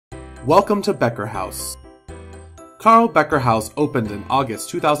Welcome to Becker House. Carl Becker House opened in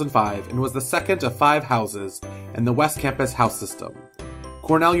August 2005 and was the second of 5 houses in the West Campus house system,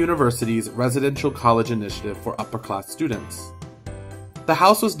 Cornell University's residential college initiative for upper-class students. The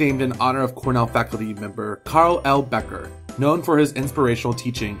house was named in honor of Cornell faculty member Carl L. Becker, known for his inspirational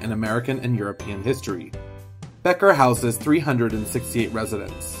teaching in American and European history. Becker houses 368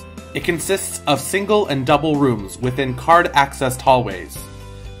 residents. It consists of single and double rooms within card-accessed hallways,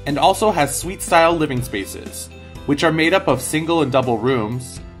 and also has suite-style living spaces, which are made up of single and double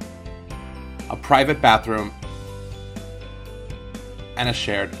rooms, a private bathroom, and a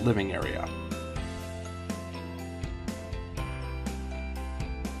shared living area.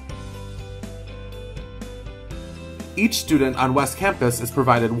 Each student on West Campus is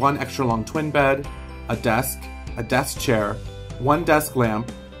provided one extra-long twin bed, a desk chair, one desk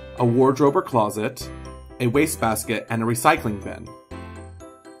lamp, a wardrobe or closet, a wastebasket, and a recycling bin.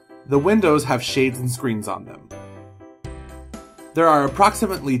 The windows have shades and screens on them. There are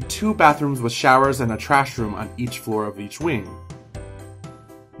approximately 2 bathrooms with showers and a trash room on each floor of each wing.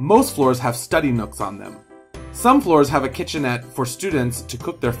 Most floors have study nooks on them. Some floors have a kitchenette for students to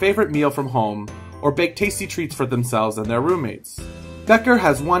cook their favorite meal from home or bake tasty treats for themselves and their roommates. Becker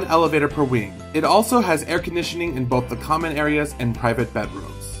has 1 elevator per wing. It also has air conditioning in both the common areas and private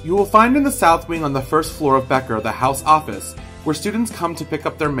bedrooms. You will find in the south wing on the first floor of Becker the house office, where students come to pick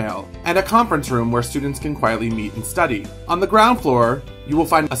up their mail, and a conference room where students can quietly meet and study. On the ground floor, you will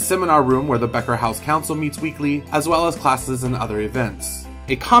find a seminar room where the Becker House Council meets weekly, as well as classes and other events.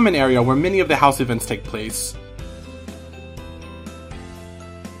 A common area where many of the house events take place,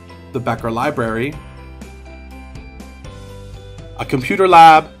 the Becker Library, a computer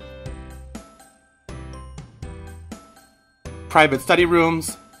lab, private study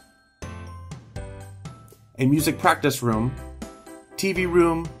rooms, a music practice room, TV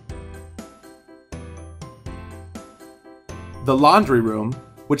room, the laundry room,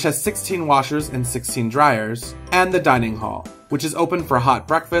 which has 16 washers and 16 dryers, and the dining hall, which is open for hot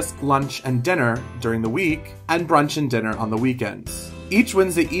breakfast, lunch, and dinner during the week, and brunch and dinner on the weekends. Each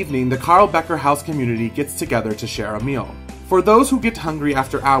Wednesday evening, the Carl Becker House community gets together to share a meal. For those who get hungry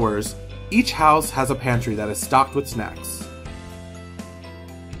after hours, each house has a pantry that is stocked with snacks.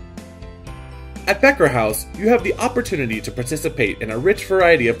 At Becker House, you have the opportunity to participate in a rich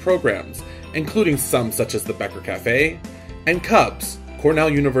variety of programs, including some such as the Becker Cafe and Cubs, Cornell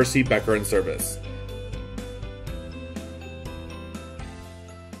University Becker in Service,